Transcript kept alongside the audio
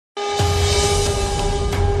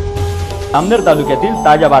जामनेर तालुक्यातील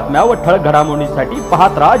ताज्या बातम्या व ठळक घडामोडींसाठी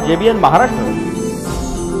पाहत रहा JBN महाराष्ट्र।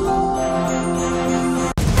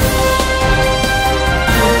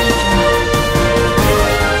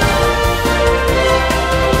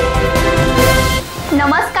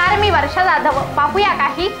 नमस्कार, मी वर्षा जाधव। पाहूया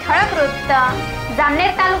काही ठळक वृत्त।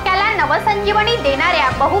 जामनेर तालुक्याला नवसंजीवनी देणाऱ्या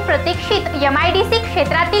बहुप्रतीक्षित MIDC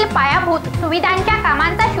क्षेत्रातील पायाभूत सुविधांच्या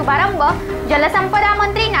कामांचा शुभारंभ जलसंपदा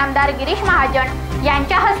मंत्री नामदार गिरीश महाजन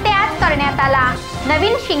यांच्या हस्ते आज करण्यात आला।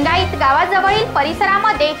 नवीन शिंगाईत गावाजवळील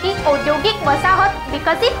परिसरामध्ये ही औद्योगिक वसाहत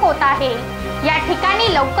विकसित होत आहे। या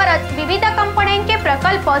ठिकाणी लवकरच विविध कंपन्यांचे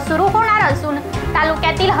प्रकल्प सुरू होणार असून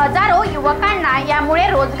तालुक्यातील हजारो युवकांना यामुळे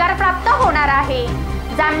रोजगार प्राप्त होणार आहे।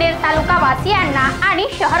 जामनेर तालुकावासियांना आणि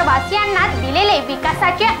शहरवासियांना दिलेले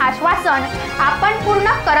विकासाचे आश्वासन आपण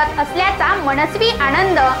पूर्ण करत असल्याचा मनस्वी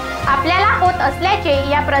आनंद आपल्याला होत असल्याचे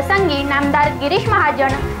या प्रसंगी नामदार गिरीश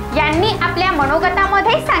महाजन यांनी आपल्या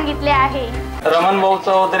मनोगतामध्ये सांगितले आहे। रमण भाऊ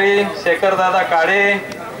चौधरी, शेखर दादा काळे,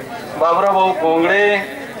 बाबरा भाऊ घोंगडे,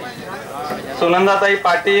 सुनंदाताई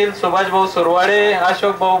पाटील, सुभाष भाऊ सुरवाडे,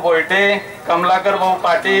 अशोक भाऊ बोयटे, कमलाकर भाऊ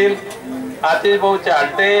पाटील, आतिश भाऊ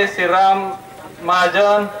चालटे, श्रीराम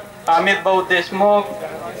महाजन, अमित भाऊ देशमुख,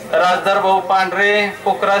 राजदार भाऊ पांढरे,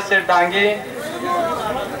 पुखराज शेठ डांगे,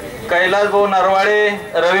 कैलास भाऊ नरवाडे,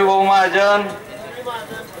 रवी भाऊ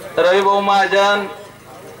महाजन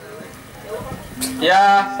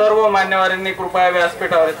या सर्व मान्यवरांनी कृपया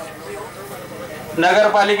व्यासपीठावर,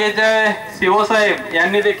 नगरपालिकेचे सीओ साहेब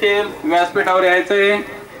यांनी देखील व्यासपीठावर यायचे।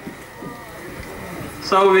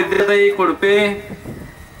 सौ विद्याताई कुडपे,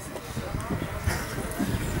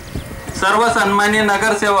 सर्व सन्माननीय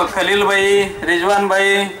नगरसेवक खलीलभाई,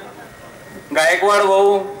 रिजवानभाई, गायकवाड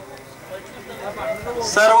भाऊ,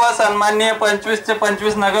 सर्व सन्माननीय 25 ते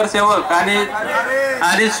 25 नगरसेवक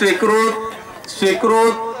आणि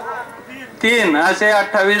स्वीकृत 3 असे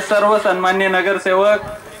 28 सर्व सन्माननीय नगरसेवक,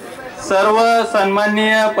 सर्व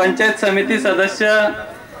सन्माननीय पंचायत समिती सदस्य,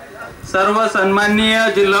 सर्व सन्माननीय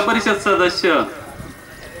जिल्हा परिषद सदस्य,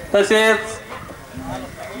 तसेच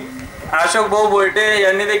अशोक भाऊ बोयटे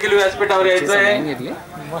यांनी देखील व्यासपीठावर यायचं आहे।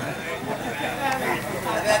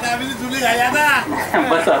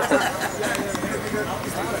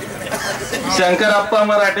 शंकरप्पा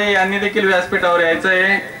मराठे यांनी देखील व्यासपीठावर यायचं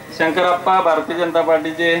आहे। शंकरप्पा भारतीय जनता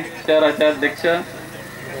पार्टीचे शहराचे अध्यक्ष।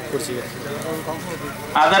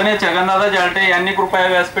 आदरणीय छगनदादा जालटे यांनी कृपया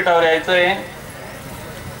व्यासपीठावर यायचं आहे।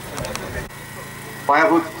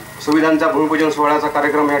 पायाभूत सुविधांचा भूमिपूजन सोहळ्याचा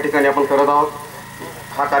कार्यक्रम या ठिकाणी आपण करत आहोत।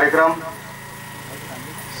 हा कार्यक्रम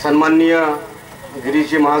सन्माननीय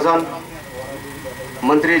गिरीशजी महाजन,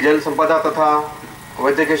 मंत्री जलसंपदा तथा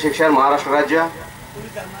वैद्यकीय शिक्षण महाराष्ट्र राज्य,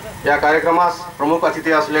 या कार्यक्रमास प्रमुख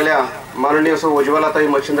अतिथी असलेल्या माननीय सौ उज्ज्वलाताई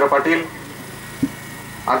मच्छिंद्र पाटील,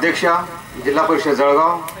 अध्यक्षा जिल्हा परिषद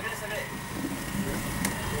जळगाव,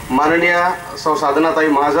 माननीय सौ साधनाताई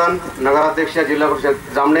महाजन, नगराध्यक्ष जिल्हा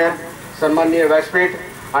परिषद जामनेर, सन्माननीय व्यासपीठ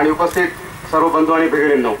आणि उपस्थित सर्व बंधू आणि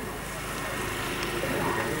भगिनींनो,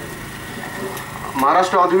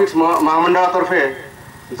 महाराष्ट्र औद्योगिक महामंडळातर्फे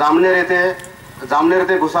जामनेर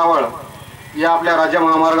ते भुसावळ या आपल्या राज्य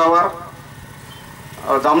महामार्गावर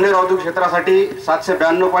जामनेर औद्योगिक क्षेत्रासाठी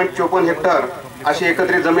 792.54 हेक्टर अशी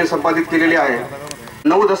एकत्रित जमीन संपादित केलेली आहे।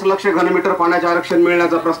 9 दशलक्ष घनमीटर पाण्याचे आरक्षण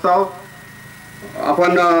मिळण्याचा प्रस्ताव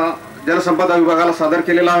आपण जलसंपदा विभागाला सादर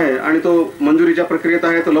केलेला आहे आणि तो मंजुरीच्या प्रक्रियेत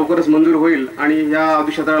आहे। तो लवकरच मंजूर होईल आणि या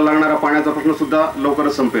औद्योगिक क्षेत्राला लागणारा पाण्याचा प्रश्न सुद्धा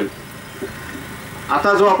लवकरच संपेल।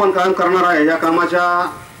 आता जो आपण काम करणार आहे या कामाच्या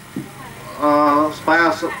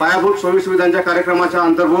पायाभूत सोयी सुविधांच्या कार्यक्रमाच्या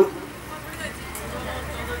अंतर्गत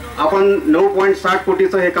आपण 9.60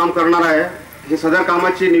 कोटीचं हे काम करणार आहे। हे सदर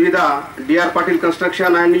कामाची निविदा DR पाटील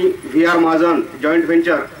कन्स्ट्रक्शन आणि VR महाजन जॉईंट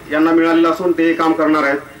व्हेंचर यांना मिळालेला असून ते काम करणार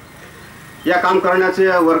आहेत। या काम करण्याचे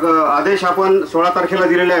आदेश आपण 16 तारखेला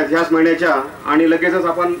दिलेले आहेत ह्याच महिन्याच्या, आणि लगेचच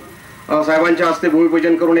आपण साहेबांच्या हस्ते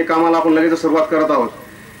भूमिपूजन करून या कामाला आपण लगेच सुरुवात करत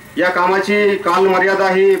आहोत। या कामाची कालमर्यादा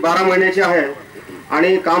ही 12 महिन्याची आहे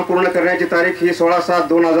आणि काम पूर्ण करण्याची तारीख ही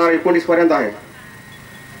 16/7/2019 पर्यंत आहे।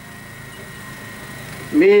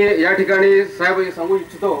 मी या ठिकाणी साहेब सांगू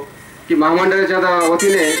इच्छितो की महामंडळाच्या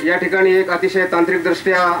वतीने या ठिकाणी एक अतिशय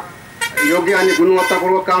तांत्रिकदृष्ट्या योग्य आणि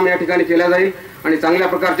गुणवत्तापूर्वक काम या ठिकाणी केले जाईल आणि चांगल्या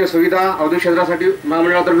प्रकारच्या सुविधा औद्योगिक क्षेत्रासाठी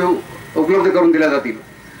महामंडळातर्फे उपलब्ध करून दिल्या जातील।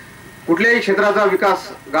 कुठल्याही क्षेत्राचा विकास,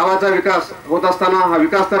 गावाचा विकास होत असताना हा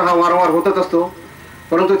विकास तर हा वारंवार होतच असतो,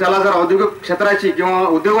 परंतु त्याला जर औद्योगिक क्षेत्राची किंवा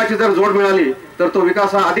उद्योगाची जर जोड मिळाली तर तो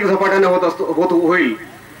विकास हा अधिक झपाट्याने होईल।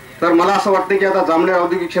 तर मला असं वाटतं की आता जामनेर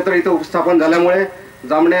औद्योगिक क्षेत्र इथं उपस्थापन झाल्यामुळे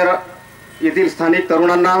जामनेर येथील स्थानिक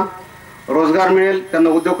तरुणांना रोजगार मिळेल, त्यांना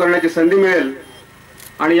उद्योग करण्याची संधी मिळेल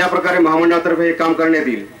आणि या प्रकारे महामंडळातर्फे हे काम करण्यात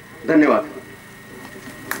येईल। धन्यवाद।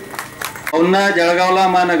 पुन्हा जळगावला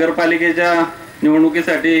महानगरपालिकेच्या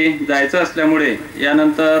निवडणुकीसाठी जायचं असल्यामुळे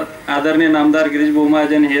यानंतर आदरणीय नामदार गिरीश भाऊ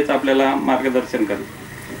महाजन हेच आपल्याला मार्गदर्शन करतील.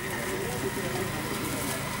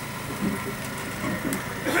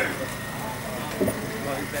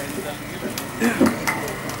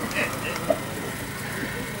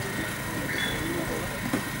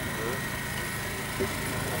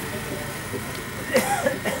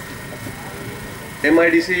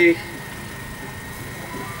 MIDC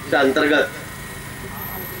च्या अंतर्गत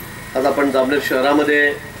आज आपण जामनेर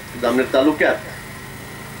शहरामध्ये जामनेर तालुक्यात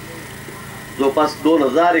जवळपास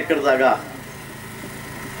 2000 एकर जागा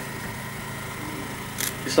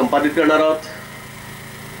संपादित करणार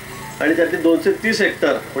आहोत आणि त्यातली 230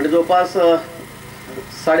 हेक्टर म्हणजे जवळपास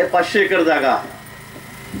 550 एकर जागा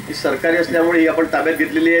ही सरकारी असल्यामुळे ही आपण ताब्यात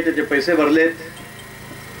घेतलेली आहे. त्याचे पैसे भरलेत.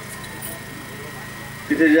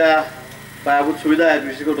 तिथे ज्या पायाभूत सुविधा आहेत,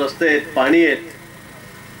 विशेष करून रस्ते आहेत, पाणी आहेत,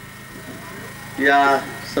 या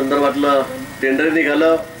संदर्भातलं टेंडर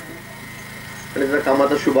निघालं आणि त्या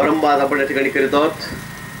कामाचा शुभारंभ आज आपण या ठिकाणी करीत आहोत.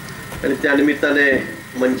 आणि त्या निमित्ताने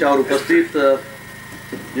मंचावर उपस्थित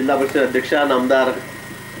जिल्हा परिषद अध्यक्षा नामदार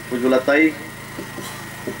उज्ज्वलाताई,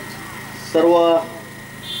 सर्व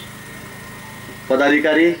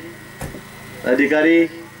पदाधिकारी अधिकारी,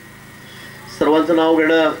 सर्वांचं नाव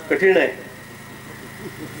घेणं कठीण आहे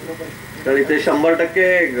कारण इथे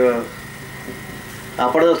 100%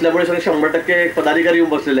 आपण असल्यामुळे सगळे 100% पदाधिकारी येऊन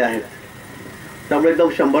बसलेले आहेत. त्यामुळे एकदम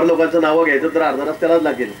 100 लोकांचं नावं घ्यायचं तर अर्धा तास त्यालाच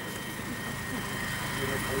लागेल.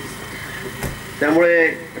 त्यामुळे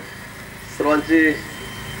सर्वांची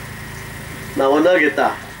नावं न घेता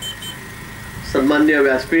सन्माननीय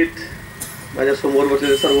व्यासपीठ, माझ्या समोर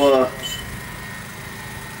बसलेले सर्व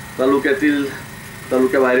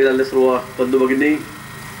तालुक्याबाहेरील आलेले सर्व बंधू भगिनी,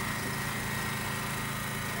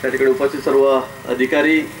 त्या ठिकाणी उपस्थित सर्व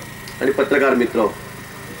अधिकारी आणि पत्रकार मित्र,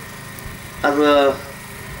 आज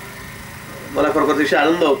मला खरोखर अतिशय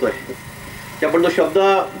आनंद होतोय की आपण तो शब्द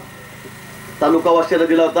तालुकावासियांना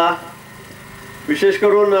दिला होता. विशेष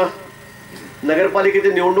करून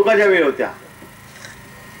नगरपालिकेच्या निवडणुका ज्यावेळी होत्या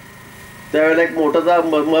त्यावेळेला एक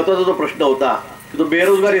महत्त्वाचा जो प्रश्न होता तो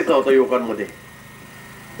बेरोजगारीचा होता युवकांमध्ये.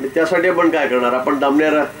 आणि त्यासाठी आपण काय करणार? आपण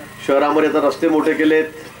जामनेर शहरामध्ये आता रस्ते मोठे केलेत,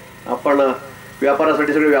 आपण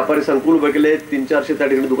व्यापारासाठी सगळे व्यापारी संकुल उभे केलेत, 300-400 त्या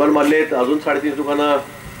ठिकाणी दुकान बांधलेत, अजून 350 दुकानं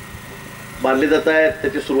बांधली जात आहेत.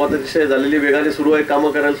 त्याची सुरुवात अतिशय झालेली, वेगाने सुरू आहे,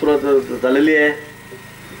 कामं करायला सुरुवात झालेली आहे.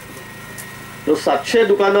 तो 700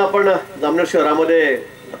 दुकानं आपण जामनेर शहरामध्ये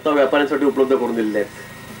आता व्यापाऱ्यांसाठी उपलब्ध करून दिलेले आहेत.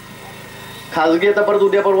 खाजगी आता परत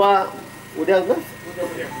उद्या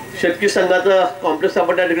शेतकी संघाचं कॉम्प्लेक्स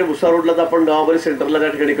आपण त्या ठिकाणी भुसा रोडला तर आपण गावामध्ये सेंटरला त्या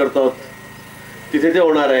ठिकाणी करतो आहोत, तिथे ते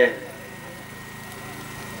होणार आहे.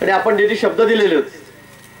 आणि आपण जे शब्द दिलेले होते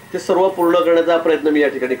ते सर्व पूर्ण करण्याचा प्रयत्न मी या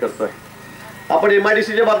ठिकाणी करतोय. आपण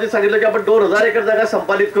MIDCच्या बाबतीत सांगितलं की आपण 2000 एकर जागा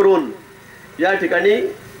संपादित करून या ठिकाणी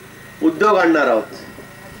उद्योग आणणार आहोत.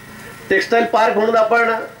 टेक्सटाईल पार्क म्हणून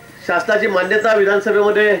आपण शासनाची मान्यता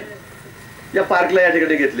विधानसभेमध्ये या पार्कला या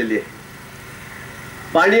ठिकाणी घेतलेली आहे.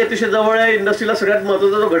 पाणी अतिशय जवळ आहे. इंडस्ट्रीला सगळ्यात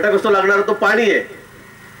महत्त्वाचा जो घटक असतो लागणारा तो पाणी आहे.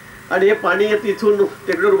 आणि हे पाणी इथून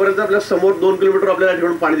टेकडीवरपर्यंत आपल्या समोर 2 किलोमीटर आपल्याला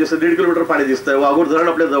ठिकाणी पाणी दिसतं, 1.5 किलोमीटर पाणी दिसतंय. वाघोर धरण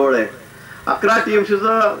आपल्या जवळ आहे. 11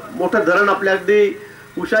 TMCचं मोठं धरण आपल्या अगदी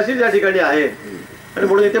उशाशीच या ठिकाणी आहे. आणि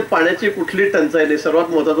म्हणून इथे पाण्याची कुठली टंचाई नाही. सर्वात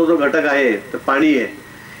महत्त्वाचा जो घटक आहे तर पाणी आहे.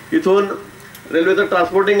 इथून रेल्वेचं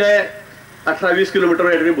ट्रान्सपोर्टिंग आहे, 18-20 किलोमीटर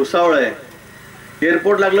या ठिकाणी भुसावळ आहे.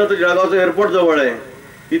 एअरपोर्ट लागलं तर जळगावचं एअरपोर्ट जवळ आहे.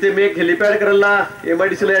 इथे मी एक हेलिपॅड करायला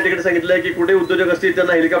MIDCला या ठिकाणी सांगितलं आहे की कुठे उद्योजक असतील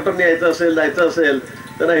त्यांना हेलिकॉप्टरने यायचं असेल, जायचं असेल,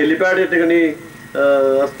 त्यांना हेलिपॅड या ठिकाणी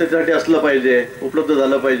त्याच्यासाठी असलं पाहिजे, उपलब्ध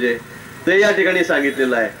झालं पाहिजे, ते या ठिकाणी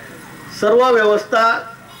सांगितलेलं आहे. सर्व व्यवस्था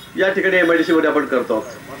या ठिकाणी MIDCमध्ये आपण करतो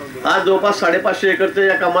आहोत. आज जवळपास 550 एकरच्या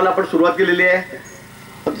या कामाला आपण सुरुवात केलेली आहे.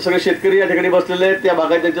 आमचे सगळे शेतकरी या ठिकाणी बसलेले आहेत. त्या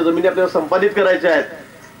भागात ज्यांच्या जमिनी आपल्याला संपादित करायच्या आहेत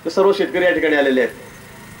ते सर्व शेतकरी या ठिकाणी आलेले आहेत.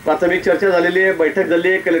 प्राथमिक चर्चा झालेली आहे, बैठक झाली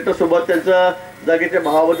आहे, कलेक्टर सोबत त्यांच्या जागेच्या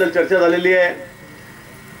भावाबद्दल चर्चा झालेली आहे.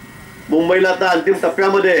 मुंबईला आता अंतिम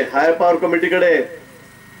टप्प्यामध्ये हायर पॉवर कमिटीकडे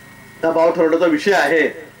हा भाव ठरवण्याचा विषय आहे.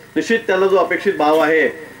 निश्चित त्यांना जो अपेक्षित भाव आहे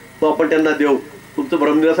तो आपण त्यांना देऊ. तुमचं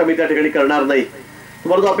भ्रमनिराश आम्ही त्या ठिकाणी करणार नाही.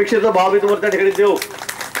 तुम्हाला जो अपेक्षित भाव मी तुम्हाला त्या ठिकाणी देऊ.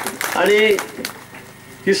 आणि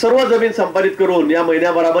ही सर्व जमीन संपादित करून या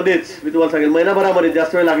महिन्याभरामध्येच मी तुम्हाला सांगेल, महिनाभरामध्ये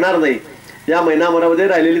जास्त वेळ लागणार नाही, या महिनाभरामध्ये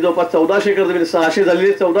राहिलेली जवळपास 1400 एकर जमीन, 600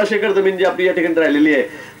 झालेली 1400 एकर जमीन जी आपली या ठिकाणी राहिलेली आहे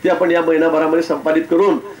ती आपण या महिनाभरामध्ये संपादित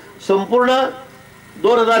करून संपूर्ण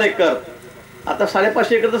 2000 एकर, आता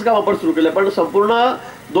 550 एकरच काम आपण सुरू केलं, पण संपूर्ण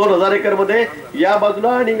 2000 एकर मध्ये या बाजूला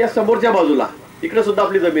आणि या समोरच्या बाजूला इकडे सुद्धा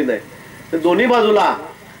आपली जमीन आहे. तर दोन्ही बाजूला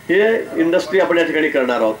हे इंडस्ट्री आपण या ठिकाणी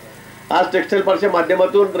करणार आहोत. आज टेक्सटाईल पार्कच्या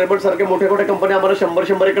माध्यमातून रेमंड सारख्या मोठ्या मोठ्या कंपन्या आम्हाला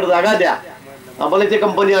 100 एकर जागा द्या, आम्हाला इथे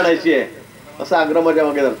कंपनी आणायची आहे असा आग्रह माझ्या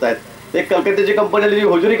मागे धरतायत। एक कलकत्त्याची कंपनी आली, जी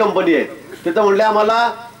होजरी कंपनी आहे, तिथं म्हणले आम्हाला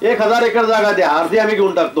 1000 एकर जागा द्या, अर्धी आम्ही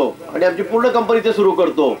घेऊन टाकतो आणि आमची पूर्ण कंपनी ते सुरू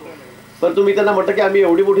करतो। पण तुम्ही त्यांना म्हटलं की आम्ही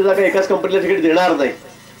एवढी मोठी जागा एकाच कंपनीला तिकीट देणार नाही,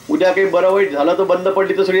 उद्या काही बरं वाईट झालं तर बंद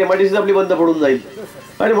पडली तर सगळी MIDC आपली बंद पडून जाईल,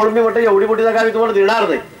 आणि म्हणून मी म्हटलं एवढी मोठी जागा आम्ही तुम्हाला देणार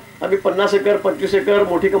नाही। आम्ही 50 एकर 25 एकर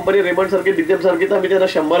मोठी कंपनी रेमंड सारखी डिझेम सारखी तर आम्ही त्यांना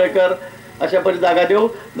 100 एकर अशा परी जागा देऊ,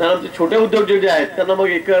 आणि आमचे छोटे उद्योजक जे आहेत त्यांना मग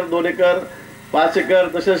 1 एकर 2 एकर 5 एकर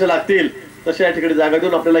जसे जसे लागतील तसे या ठिकाणी जागा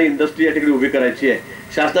देऊन आपल्याला इंडस्ट्री या ठिकाणी उभी करायची आहे।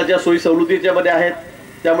 शासनाच्या सोयी सवलती याच्यामध्ये आहेत,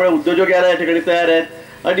 त्यामुळे उद्योजक यायला या ठिकाणी तयार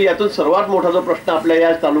आहेत। आणि यातून सर्वात मोठा जो प्रश्न आपल्या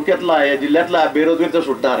या तालुक्यातला या जिल्ह्यातला बेरोजगारीचा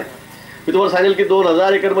सुटणार आहे। मी तुम्हाला सांगेल की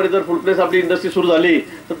 2000 एकरमध्ये जर फुल प्लेस आपली इंडस्ट्री सुरू झाली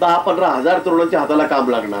तर 10-15 हजार तरुणांच्या हाताला काम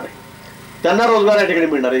लागणार आहे, त्यांना रोजगार या ठिकाणी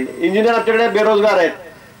मिळणार आहे। इंजिनियर आपल्याकडे बेरोजगार आहेत,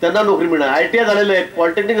 त्यांना नोकरी मिळणार, ITI झालेले आहेत,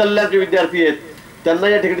 पॉलिटेक्निक झालेले जे विद्यार्थी आहेत त्यांना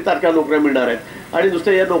या ठिकाणी तात्काळ नोकऱ्या मिळणार आहेत। आणि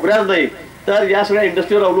नुसत्या या नोकऱ्याच नाही तर या सगळ्या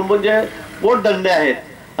इंडस्ट्रीवर अवलंबून जे पोटधंदे आहेत,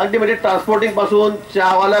 अगदी म्हणजे ट्रान्सपोर्टिंग पासून,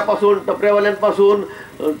 चहावाल्यापासून, टपऱ्यावाल्यांपासून,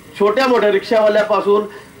 छोट्या मोठ्या रिक्षावाल्यापासून,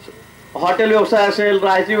 हॉटेल व्यवसाय असेल,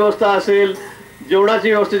 राहायची व्यवस्था असेल, जेवणाची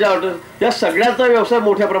व्यवस्थेच्या हॉटेल, या सगळ्याचा व्यवसाय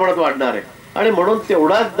मोठ्या प्रमाणात वाढणार आहे। आणि म्हणून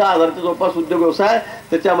तेवढाच 10,000चा जवळपास उद्योग व्यवसाय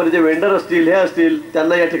त्याच्यामध्ये जे वेंडर असतील हे असतील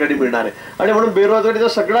त्यांना या ठिकाणी मिळणार आहे। आणि म्हणून बेरोजगारीचा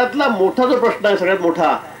सगळ्यातला मोठा जो प्रश्न आहे, सगळ्यात मोठा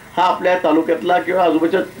हा आपल्या तालुक्यातला किंवा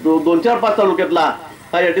आजूबाजूच्या 2-4-5 तालुक्यातला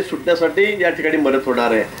हा याठी सुटण्यासाठी या ठिकाणी मदत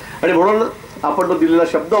होणार आहे। आणि म्हणून आपण तो दिलेला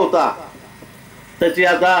शब्द होता त्याची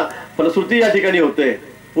आता फलश्रुती या ठिकाणी होते,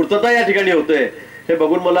 पूर्तता या ठिकाणी होते, हे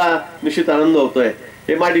बघून मला निश्चित आनंद होतोय।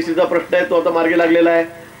 MIDCचा प्रश्न आहे तो आता मार्गी लागलेला आहे।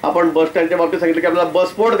 आपण बस स्टँडच्या बाबतीत सांगितलं की आपल्याला बस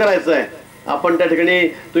स्फोट करायचा आहे, आपण त्या ठिकाणी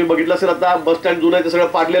तुम्ही बघितलं असेल आता बस स्टँड जुनं आहे ते सगळं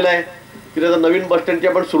पाडलेलं आहे, तिथे आता नवीन बस स्टँडची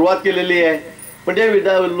आपण सुरुवात केलेली आहे। म्हणजे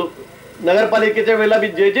नगरपालिकेच्या वेळेला मी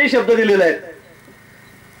जे शब्द दिलेले आहेत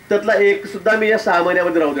त्यातला एक सुद्धा मी या 6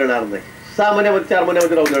 महिन्यामध्ये राहू देणार नाही, 6 महिन्यामध्ये 4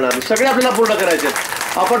 महिन्यामध्ये राहू देणार नाही, सगळे आपल्याला पूर्ण करायचे।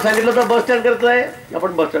 आपण सांगितलं तर बस स्टँड करत आहे,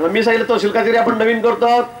 आपण बस स्टँड, मी सांगितलं तहसील कचेरी आपण नवीन करतो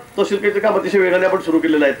आहोत, तहसील कचेरी काम अतिशय वेगाने आपण सुरू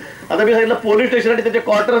केलेलं आहे। आता मी सांगितलं पोलीस स्टेशन आणि त्याचे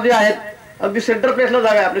क्वार्टर जे आहेत अगदी सेंटर प्लेसला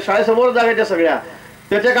जागा आहे, आपल्या शाळेसमोर जागा आहे सगळ्या,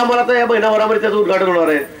 त्याच्या कामाला आता या महिनाभरामध्ये त्याचं उद्घाटन होणार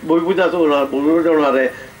आहे, भूमिपूजनाचं होणार आहे,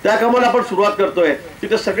 त्या कामाला आपण सुरुवात करतोय।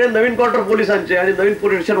 तिथे सगळे नवीन क्वार्टर पोलिसांचे आणि नवीन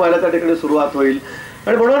पोलीस स्टेशन व्हायला त्या ठिकाणी सुरुवात होईल।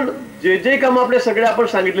 आणि म्हणून जे काम आपले सगळे आपण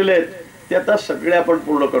सांगितलेले आहेत ते आता सगळे आपण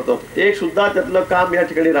पूर्ण करतो, एक सुद्धा त्यातलं काम या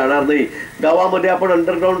ठिकाणी राहणार नाही। गावामध्ये आपण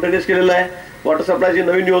अंडरग्राऊंड ड्रेनेज केलेलं आहे, वॉटर सप्लायची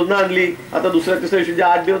नवीन योजना आणली, आता दुसऱ्या तिसऱ्या दिवशी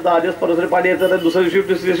 8 दिवस 10 दिवस परत पाणी येतं, दुसऱ्या दिवशी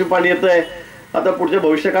तिसऱ्या दिवशी पाणी येतं आहे। आता पुढच्या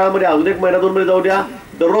भविष्य काळामध्ये अजून 1 महिना 2 महिने जाऊ द्या,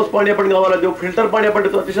 दररोज पाणी आपण गावाला देऊ, फिल्टर पाणी आपण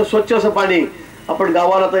देतो, अतिशय स्वच्छ असं पाणी आपण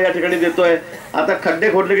गावाला तर या ठिकाणी देतोय। आता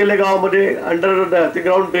खड्डे खोदले गेले गावामध्ये,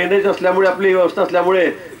 अंडरग्राऊंड ड्रेनेज असल्यामुळे आपली व्यवस्था असल्यामुळे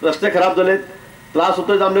रस्ते खराब झालेत, त्रास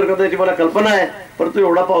होतोय जामनेर करण्याची मला कल्पना आहे, परंतु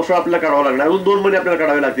एवढा पावसाळा आपल्याला काढावा लागणार, अजून 2 महिने आपल्याला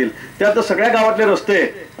काढावे लागतील। त्यात सगळ्या गावातले रस्ते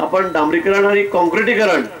आपण डांबरीकरण आणि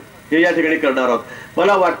कॉन्क्रिटीकरण हे या ठिकाणी करणार आहोत।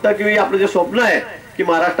 मला वाटतं की आपलं जे स्वप्न आहे की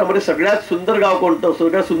महाराष्ट्रामध्ये सगळ्यात सुंदर गाव कोणतं,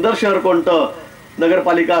 सगळ्यात सुंदर शहर कोणतं,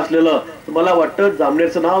 नगरपालिका असलेलं, मला वाटतं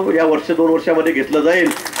जामनेरचं नाव या 1-2 वर्षामध्ये घेतलं जाईल।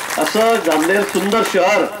 असं जामनेर सुंदर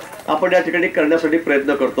शहर आपण या ठिकाणी करण्यासाठी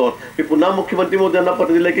प्रयत्न करतो। मी पुन्हा मुख्यमंत्री महोदयांना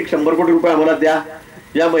पत्र दिलं की 100 कोटी रुपये आम्हाला द्या,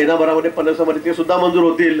 या महिनाभरामध्ये 50 ते सुद्धा मंजूर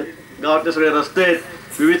होतील। गावातले सगळे रस्ते आहेत,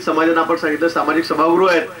 विविध समाजांना आपण सांगितलं सामाजिक सभागृह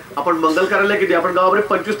आहेत, आपण मंगल कार्यालय किती, आपण गावामध्ये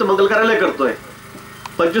 25 मंगल कार्यालय करतोय,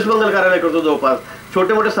 25 मंगल कार्यालय करतो जवळपास।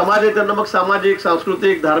 छोटे मोठे समाज आहेत त्यांना मग सामाजिक,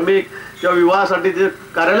 सांस्कृतिक, धार्मिक किंवा विवाहासाठी जे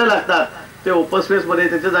कार्यालय लागतात ते ओपन स्पेसमध्ये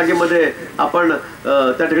त्याच्या जागेमध्ये आपण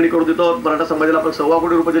त्या ठिकाणी करून देतो। मराठा समाजाला आपण 1.25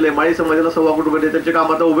 कोटी रुपये दिले, माळी समाजाला 1.25 कोटी रुपये दिले, त्यांचे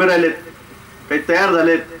काम आता उभे राहिलेत, काही तयार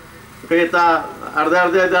झालेत, काही आता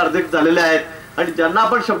अर्धे झालेले आहेत। आणि ज्यांना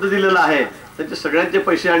आपण शब्द दिलेला आहे त्यांचे सगळ्यांचे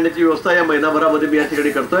पैसे आणण्याची व्यवस्था या महिनाभरामध्ये मी या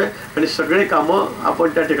ठिकाणी करतोय आणि सगळे कामं आपण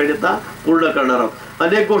त्या ठिकाणी आता पूर्ण करणार आहोत।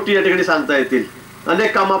 अनेक गोष्टी या ठिकाणी सांगता येतील,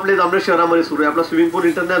 अनेक कामं आपले जामनेर शहरामध्ये सुरू आहे। आपला स्विमिंग पूल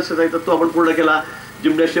इंटरनॅशनल आहे तर तो आपण पूर्ण केला,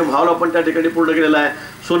 जिम्नॅशियम हॉल आपण त्या ठिकाणी पूर्ण केलेला आहे।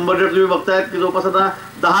 सोनबर्गेट तुम्ही बघतायत की जवळपास आता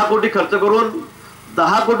 10 कोटी खर्च करून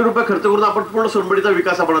 10 कोटी रुपये खर्च करून आपण पूर्ण सोनबर्गेचा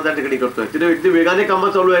विकास आपण त्या ठिकाणी करतोय। तिथे अगदी वेगाने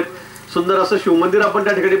कामं चालू आहेत, सुंदर असं शिवमंदिर आपण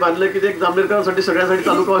त्या ठिकाणी बांधलं की ते एक जामनेरकरांसाठी सगळ्यांसाठी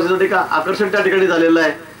तालुकावासीसाठी एक आकर्षण त्या ठिकाणी झालेलं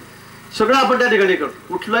आहे। सगळं आपण त्या ठिकाणी करतो,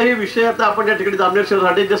 कुठलाही विषय आता आपण त्या ठिकाणी जामनेर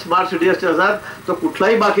शहरासाठी जे स्मार्ट सिटी असतात तो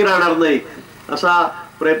कुठलाही बाकी राहणार नाही असा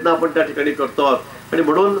प्रयत्न आपण त्या ठिकाणी करतो आहोत। आणि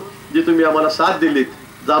म्हणून जी तुम्ही आम्हाला साथ दिलीत,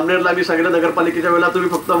 जामनेरला मी सांगितलं नगरपालिकेच्या वेळेला तुम्ही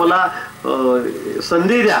फक्त मला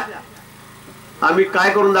संधी द्या, आम्ही काय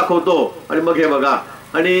करून दाखवतो आणि मग हे बघा,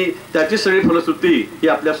 आणि त्याची सगळी फलश्रुती ही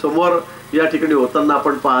आपल्या समोर या ठिकाणी होताना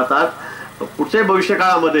आपण पाहतात। पुढच्या भविष्य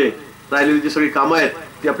काळामध्ये राहिलेली जी सगळी कामं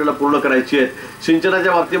आहेत ती आपल्याला पूर्ण करायची आहे.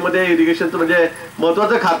 सिंचनाच्या बाबतीमध्ये इरिगेशनचं म्हणजे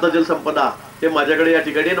महत्त्वाचं खातं जलसंपदा हे माझ्याकडे या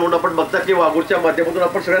ठिकाणी आहे. म्हणून आपण बघता की वाघूरच्या माध्यमातून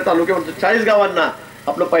आपण सगळ्या तालुक्यामध्ये 40 गावांना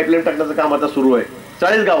आपलं पाईपलाईन टाकण्याचं काम आता सुरू आहे.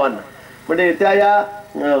 40 गावांना म्हणजे येत्या या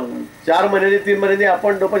 4 महिन्यांनी 3 महिन्यांनी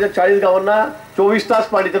आपण जवळपास 40 गावांना 24 तास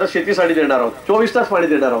पाणी त्याला शेतीसाठी देणार आहोत. 24 तास पाणी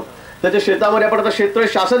देणार आहोत. त्याच्या शेतामध्ये आपण आता शेततळे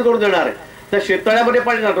शासन करून देणार आहे. त्या शेततळ्यामध्ये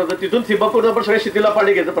पाणी जाणार होतं, तिथून ठिबक करून आपण सगळ्या शेतीला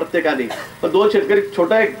पाणी घ्यायचं प्रत्येकाने. पण 2 शेतकरी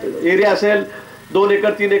छोटा एक एरिया असेल 2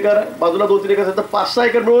 एकर 3 एकर बाजूला 2-3 एकर असेल तर 5-6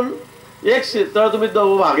 एकर मिळून एक शेततळ तुम्ही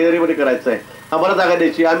भागीदारीमध्ये करायचं आहे. आम्हाला जागा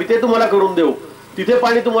द्यायची, आम्ही ते तुम्हाला करून देऊ. तिथे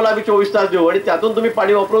पाणी तुम्हाला आम्ही 24 तास देऊ आणि त्यातून तुम्ही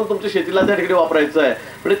पाणी वापरून तुमच्या शेतीला त्या ठिकाणी वापरायचं आहे.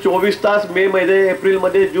 म्हणजे 24 तास मे मध्ये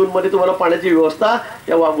एप्रिलमध्ये जूनमध्ये तुम्हाला पाण्याची व्यवस्था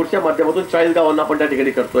या वाघूरच्या माध्यमातून 40 गावांना आपण त्या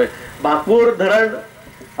ठिकाणी करतोय. भाकपूर धरण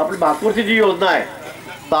आपली भाकपूरची जी योजना आहे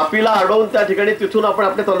तापीला अडवून त्या ठिकाणी तिथून आपण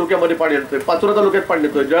आपल्या तालुक्यामध्ये पाणी देतोय. पाचोरा तालुक्यात पाणी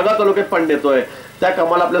देतोय, जळगाव तालुक्यात पाणी देतोय. त्या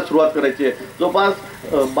कामाला आपल्याला सुरुवात करायची आहे. जवळपास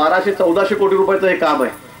 1200-1400 कोटी रुपयाचं हे काम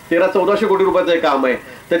आहे. 1300-1400 कोटी रुपयाचं हे काम आहे.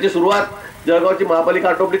 त्याची सुरुवात जळगावची महापालिका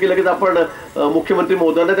आटोपली की लगेच आपण मुख्यमंत्री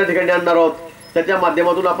महोदयांना त्या ठिकाणी आणणार आहोत. त्याच्या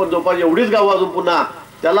माध्यमातून आपण जवळपास एवढीच गावं अजून पुन्हा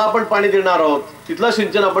त्याला आपण पाणी देणार आहोत. तिथलं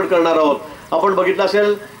सिंचन आपण करणार आहोत. आपण बघितलं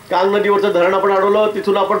असेल कांग नदीवरचं धरण आपण अडवलं,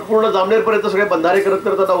 तिथून आपण पूर्ण जामनेरपर्यंत सगळे बंधारे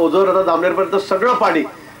करत आता ओझर आता जामनेरपर्यंत सगळं पाणी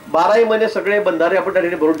 12ही महिने सगळे बंधारे आपण त्या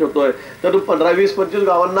ठिकाणी भरून ठेवतोय. त्यातून 15, 20, 25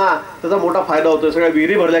 गावांना त्याचा मोठा फायदा होतोय. सगळ्या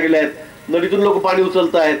विहिरी भरल्या गेल्या आहेत, नदीतून लोक पाणी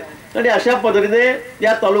उचलत आहेत आणि अशा पद्धतीने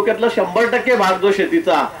या तालुक्यातला 100% भाग जो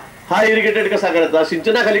शेतीचा हा इरिगेटेड कसा करायचा,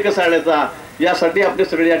 सिंचनाखाली कसा आणायचा यासाठी आपले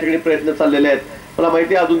सगळे या ठिकाणी प्रयत्न चाललेले आहेत. मला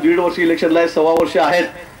माहिती आहे अजून 1.5 वर्ष इलेक्शनला आहे, 1.25 वर्ष आहेत,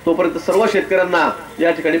 तोपर्यंत सर्व शेतकऱ्यांना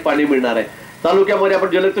या ठिकाणी पाणी मिळणार आहे. तालुक्यामध्ये आपण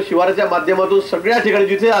जलयुक्त शिवाराच्या माध्यमातून सगळ्या ठिकाणी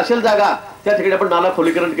जिथे असेल जागा त्या ठिकाणी आपण नाला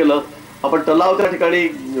खोलीकरण केलं. आपण तलाव त्या ठिकाणी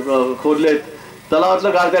खोदलेत,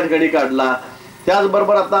 तलावातलं गाळ त्या ठिकाणी काढला.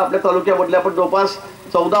 त्याचबरोबर आता आपल्या तालुक्यामधले आपण जवळपास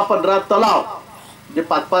 14-15 तलाव जे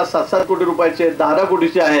 5-5, 7-7 कोटी रुपयाचे 10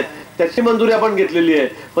 कोटीचे आहेत त्याची मंजुरी आपण घेतलेली आहे.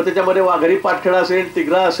 पण त्याच्यामध्ये वाघरी पाटखेडा असेल,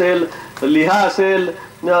 तिगरा असेल, लिहा असेल,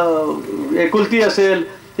 एकुलती असेल,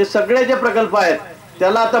 हे सगळे जे प्रकल्प आहेत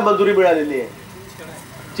त्याला आता मंजुरी मिळालेली आहे.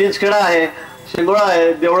 चिंचखेडा आहे, शिंगोळा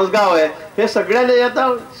आहे, देवळसगाव आहे, हे सगळ्यांनी आता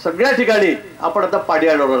सगळ्या ठिकाणी आपण आता पाणी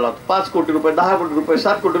आणवणार आहोत. 5 कोटी रुपये, 10 कोटी रुपये,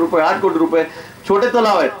 7 कोटी रुपये, 8 कोटी रुपये छोटे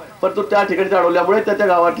तलाव आहेत. परंतु त्या ठिकाणी अडवल्यामुळे त्या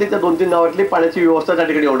गावातली त्या 2-3 गावातली पाण्याची व्यवस्था त्या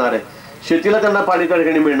ठिकाणी होणार आहे. शेतीला त्यांना पाणी त्या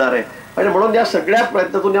ठिकाणी मिळणार आहे. आणि म्हणून या सगळ्या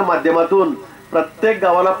प्रयत्नातून या माध्यमातून प्रत्येक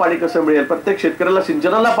गावाला पाणी कसं मिळेल, प्रत्येक शेतकऱ्याला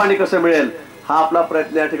सिंचनाला पाणी कसं मिळेल हा आपला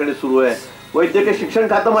प्रयत्न या ठिकाणी सुरू आहे. वैद्यकीय शिक्षण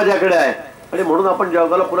खातं माझ्याकडे आहे आणि म्हणून आपण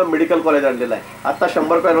जळगावला पुन्हा मेडिकल कॉलेज आणलेलं आहे. आता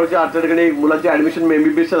 100 पॅरोच्या आठच्या ठिकाणी मुलांचे ऍडमिशन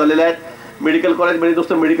MBBS झालेले आहेत. मेडिकल कॉलेज म्हणजे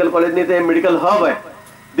नुसतं मेडिकल कॉलेज नाही, ते मेडिकल हब आहे.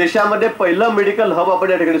 देशामध्ये पहिलं मेडिकल हब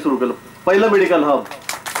आपण या ठिकाणी सुरू केलं. पहिलं मेडिकल हब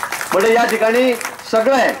म्हणजे या ठिकाणी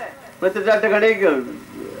सगळं आहे. म्हणजे त्या ठिकाणी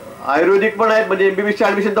आयुर्वेदिक पण आहेत, म्हणजे MBBSचे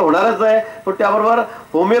ऍडमिशन तर होणारच आहे, पण त्याबरोबर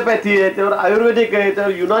होमिओपॅथी आहे, त्यावर आयुर्वेदिक आहे,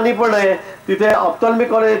 त्यावर युनानी पण आहे, तिथे ऑप्थॉल्मिक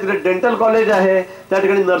कॉलेज आहे, तिथे डेंटल कॉलेज आहे, त्या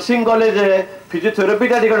ठिकाणी नर्सिंग कॉलेज आहे, फिजिओथेरपी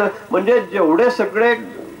त्या ठिकाणी, म्हणजे जेवढे सगळे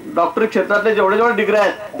डॉक्टरी क्षेत्रातले जेवढे डिग्र्या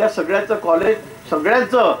आहेत त्या सगळ्यांचं कॉलेज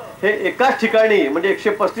सगळ्यांचं हे एकाच ठिकाणी म्हणजे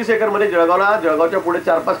 135 एकरमध्ये जळगावच्या पुढे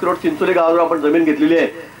 4-5 किलोमीटर चिंचोली गावावर आपण जमीन घेतलेली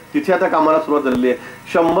आहे. तिथे आता कामाला सुरुवात झालेली आहे.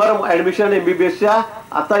 100 ऍडमिशन MBBSच्या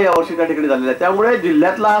आता यावर्षी त्या ठिकाणी झालेल्या आहे. त्यामुळे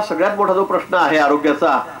जिल्ह्यातला सगळ्यात मोठा जो प्रश्न आहे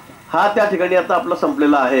आरोग्याचा हा त्या ठिकाणी आता आपला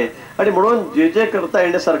संपलेला आहे. आणि म्हणून जे जे करता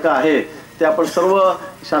येण्यासारखं आहे ते आपण सर्व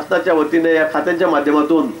शासनाच्या वतीने या खात्यांच्या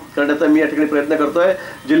माध्यमातून करण्याचा मी या ठिकाणी प्रयत्न करतोय.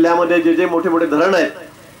 जिल्ह्यामध्ये जे जे मोठे मोठे धरण आहेत,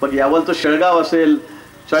 मग यावलचं शेळगाव असेल,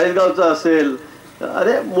 चाळीसगावचं असेल,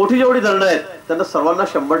 अरे मोठी जेवढी धरणं आहेत त्यांना सर्वांना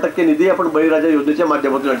 100% निधी आपण बळीराजा योजनेच्या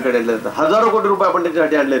माध्यमातून या ठिकाणी आणले जातात. हजारो कोटी रुपये आपण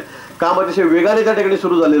त्याच्यासाठी आणलेत. काम अतिशय वेगाने त्या ठिकाणी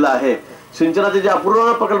सुरू झालेलं आहे. सिंचनाचे जे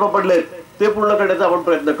अपूर्ण प्रकल्प पडलेत ते पूर्ण करण्याचा आपण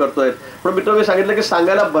प्रयत्न करतोय. पण मित्रांनो, मी सांगितलं की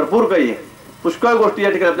सांगायला भरपूर काही आहे, पुष्कळ गोष्टी या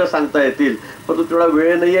ठिकाणी आपल्याला सांगता येतील, परंतु तेवढा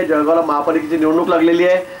वेळ नाही आहे. जळगावला महापालिकेची निवडणूक लागलेली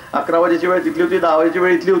आहे. 11 वाजेची वेळ तिथली होती, 10 वाजेची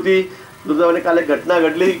वेळ इथली होती. दुसऱ्याने काल एक घटना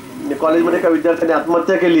घडली, कॉलेजमध्ये एका विद्यार्थ्याने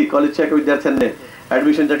आत्महत्या केली, कॉलेजच्या एका विद्यार्थ्याने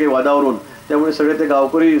ऍडमिशनच्या काही वादावरून. त्यामुळे सगळे ते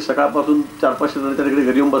गावकरी सकाळपासून 4-5 जण त्या ठिकाणी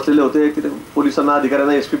घरी येऊन बसलेले होते. तिथे पोलिसांना,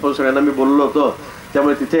 अधिकाऱ्यांना, SP पण सगळ्यांना मी बोललो होतो.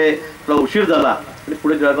 त्यामुळे तिथे थोडा उशीर झाला आणि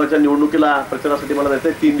पुढे जळगावच्या निवडणुकीला प्रचारासाठी मला जायचं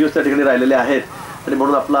 3 दिवस त्या ठिकाणी राहिलेले आहेत आणि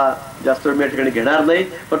म्हणून आपला जास्त वेळ मी या ठिकाणी घेणार नाही.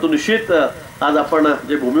 परंतु निश्चित आज आपण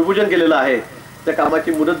जे भूमिपूजन केलेलं आहे त्या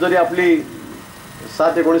कामाची मुदत जरी आपली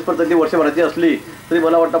 7-19 पर्यंत वर्षभराची असली तरी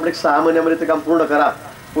मला वाटतं आपण 6 महिन्यामध्ये ते काम पूर्ण करा.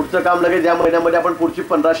 पुढचं काम लगेच ज्या महिन्यामध्ये आपण पुढची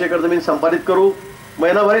 1500 एकर जमीन संपादित करू,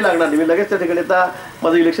 महिनाभरही लागणार नाही. मी लगेच त्या ठिकाणी आता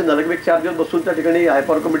माझं इलेक्शन झालं की 4 दिवस बसून त्या ठिकाणी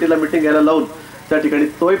हायपॉवर कमिटीला मिटिंग घ्यायला लावून त्या ठिकाणी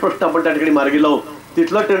तोही प्रश्न आपण त्या ठिकाणी मार्गी लावू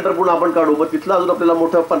तिथलं टेंडर पुन्हा आपण काढू, मग तिथलं अजून आपल्याला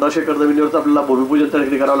मोठं 1500 एकर जमिनीवरचं आपल्याला भूमिपूजन त्या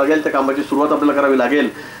ठिकाणी करावं लागेल, त्या कामाची सुरुवात आपल्याला करावी लागेल.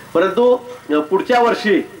 परंतु पुढच्या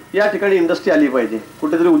वर्षी या ठिकाणी इंडस्ट्री आली पाहिजे,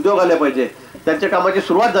 कुठेतरी उद्योग आले पाहिजे, त्यांच्या कामाची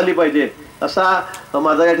सुरुवात झाली पाहिजे, असा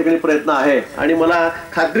माझा या ठिकाणी प्रयत्न आहे. आणि मला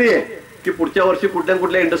खात्री आहे की पुढच्या वर्षी कुठल्या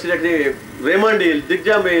कुठल्या इंडस्ट्रीच्या रेमंड येईल,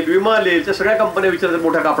 दिग्जाम येईल, विमाल येईल, त्या सगळ्या कंपन्या विचारतात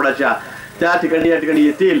मोठ्या कापडाच्या, त्या ठिकाणी या ठिकाणी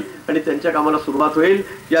येतील आणि त्यांच्या कामाला सुरुवात होईल.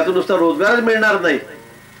 यातून नुसता रोजगारच मिळणार नाही,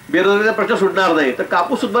 बेरोजगारीचा प्रश्न सुटणार नाही, तर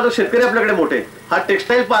कापूस उत्पादक शेतकरी आपल्याकडे मोठे. हा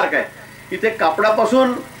टेक्सटाईल पार्क आहे, इथे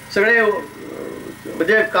कापडापासून सगळे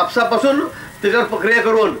म्हणजे कापसापासून त्याच्यावर प्रक्रिया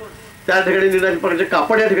करून त्या ठिकाणी निर्णय प्रकारचे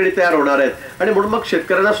कापड या ठिकाणी तयार होणार आहेत. आणि म्हणून मग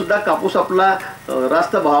शेतकऱ्यांना सुद्धा कापूस आपला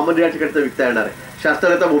रास्त भावामध्ये या ठिकाणी विकता येणार आहे.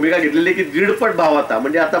 शासनाने आता भूमिका घेतलेली की 1.5 भाव आता,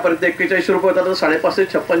 म्हणजे आतापर्यंत 41 रुपये होता, तर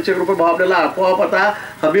 550-56 रुपये भाव आपल्याला आपोआप आता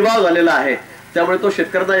हमीभाव झालेला आहे. त्यामुळे तो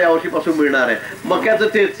शेतकऱ्यांना यावर्षीपासून मिळणार आहे. मक्याचं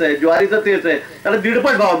तेच आहे, ज्वारीचं तेच आहे, त्याला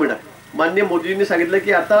 1.5 भाव मिळणार. माननीय मोदींनी सांगितलं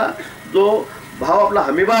की आता जो भाव आपला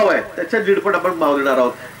हमीभाव आहे त्याच्या 1.5 आपण भाव देणार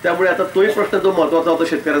आहोत. त्यामुळे आता तोही प्रश्न जो महत्त्वाचा होता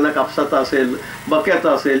शेतकऱ्यांना, कापसाचा असेल,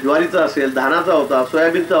 मक्याचा असेल, ज्वारीचा असेल, धानाचा होता,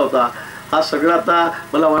 सोयाबीनचा होता, हा सगळा आता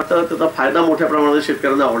मला वाटतं त्याचा फायदा मोठ्या प्रमाणात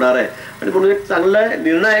शेतकऱ्यांना होणार आहे. आणि म्हणून एक चांगला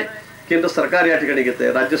निर्णय केंद्र सरकार या ठिकाणी घेत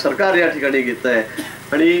आहे, राज्य सरकार या ठिकाणी घेत आहे.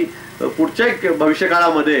 आणि पुढच्या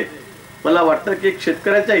भविष्यकाळामध्ये मला वाटतं की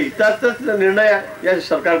शेतकऱ्याच्या हिताचाच निर्णय या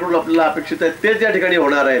सरकारकडून आपल्याला अपेक्षित आहे, तेच या ठिकाणी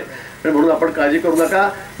होणार आहे. आणि म्हणून आपण काळजी करू नका,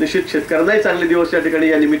 निश्चित शेतकऱ्यांनाही चांगले दिवस या ठिकाणी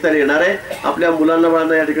या निमित्ताने येणार आहे. आपल्या मुलांना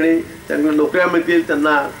बाळांना या ठिकाणी त्यांना नोकऱ्या मिळतील,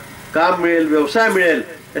 त्यांना काम मिळेल, व्यवसाय मिळेल,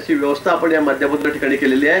 याची व्यवस्था आपण या माध्यमातून या ठिकाणी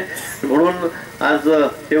केलेली आहे. म्हणून आज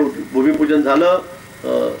हे भूमिपूजन झालं,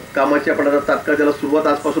 कामाची आपण आता तात्काळ त्याला सुरुवात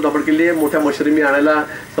आजपासून आपण केली आहे. मोठ्या मशिनरी आणायला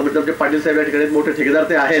समजलं, आमचे पाटील साहेब या ठिकाणी मोठे ठेकेदार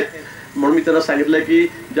ते आहेत, म्हणून मी त्यांना सांगितलं की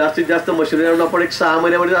जास्तीत जास्त मशिनरी आणून आपण एक 6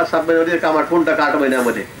 महिन्यामध्ये 7 महिन्यामध्ये काम आटवून टाका, 8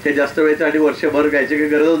 महिन्यामध्ये. हे जास्त वेळेच्या आणि वर्षभर घ्यायची काही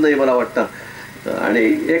गरजच नाही मला वाटतं. आणि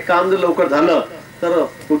हे काम जर लवकर झालं तर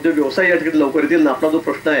उद्योग व्यवसाय या ठिकाणी लवकर येतील, आपला जो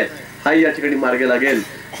प्रश्न आहे हाही या ठिकाणी मार्गी लागेल.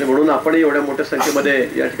 म्हणून आपणही एवढ्या मोठ्या संख्येमध्ये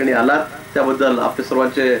या ठिकाणी आलात त्याबद्दल आपले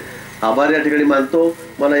सर्वांचे आभार या ठिकाणी मानतो.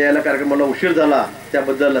 मला यायला कार्यक्रमाला उशीर झाला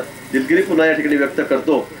त्याबद्दल दिलगिरी पुन्हा या ठिकाणी व्यक्त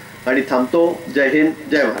करतो आणि थांबतो. जय हिंद,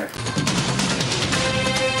 जय महाराष्ट्र.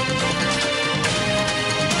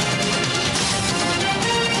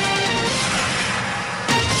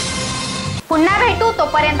 पुन्हा भेटू,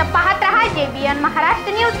 तोपर्यंत पाहत रहा JBN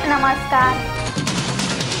महाराष्ट्र न्यूज. नमस्कार.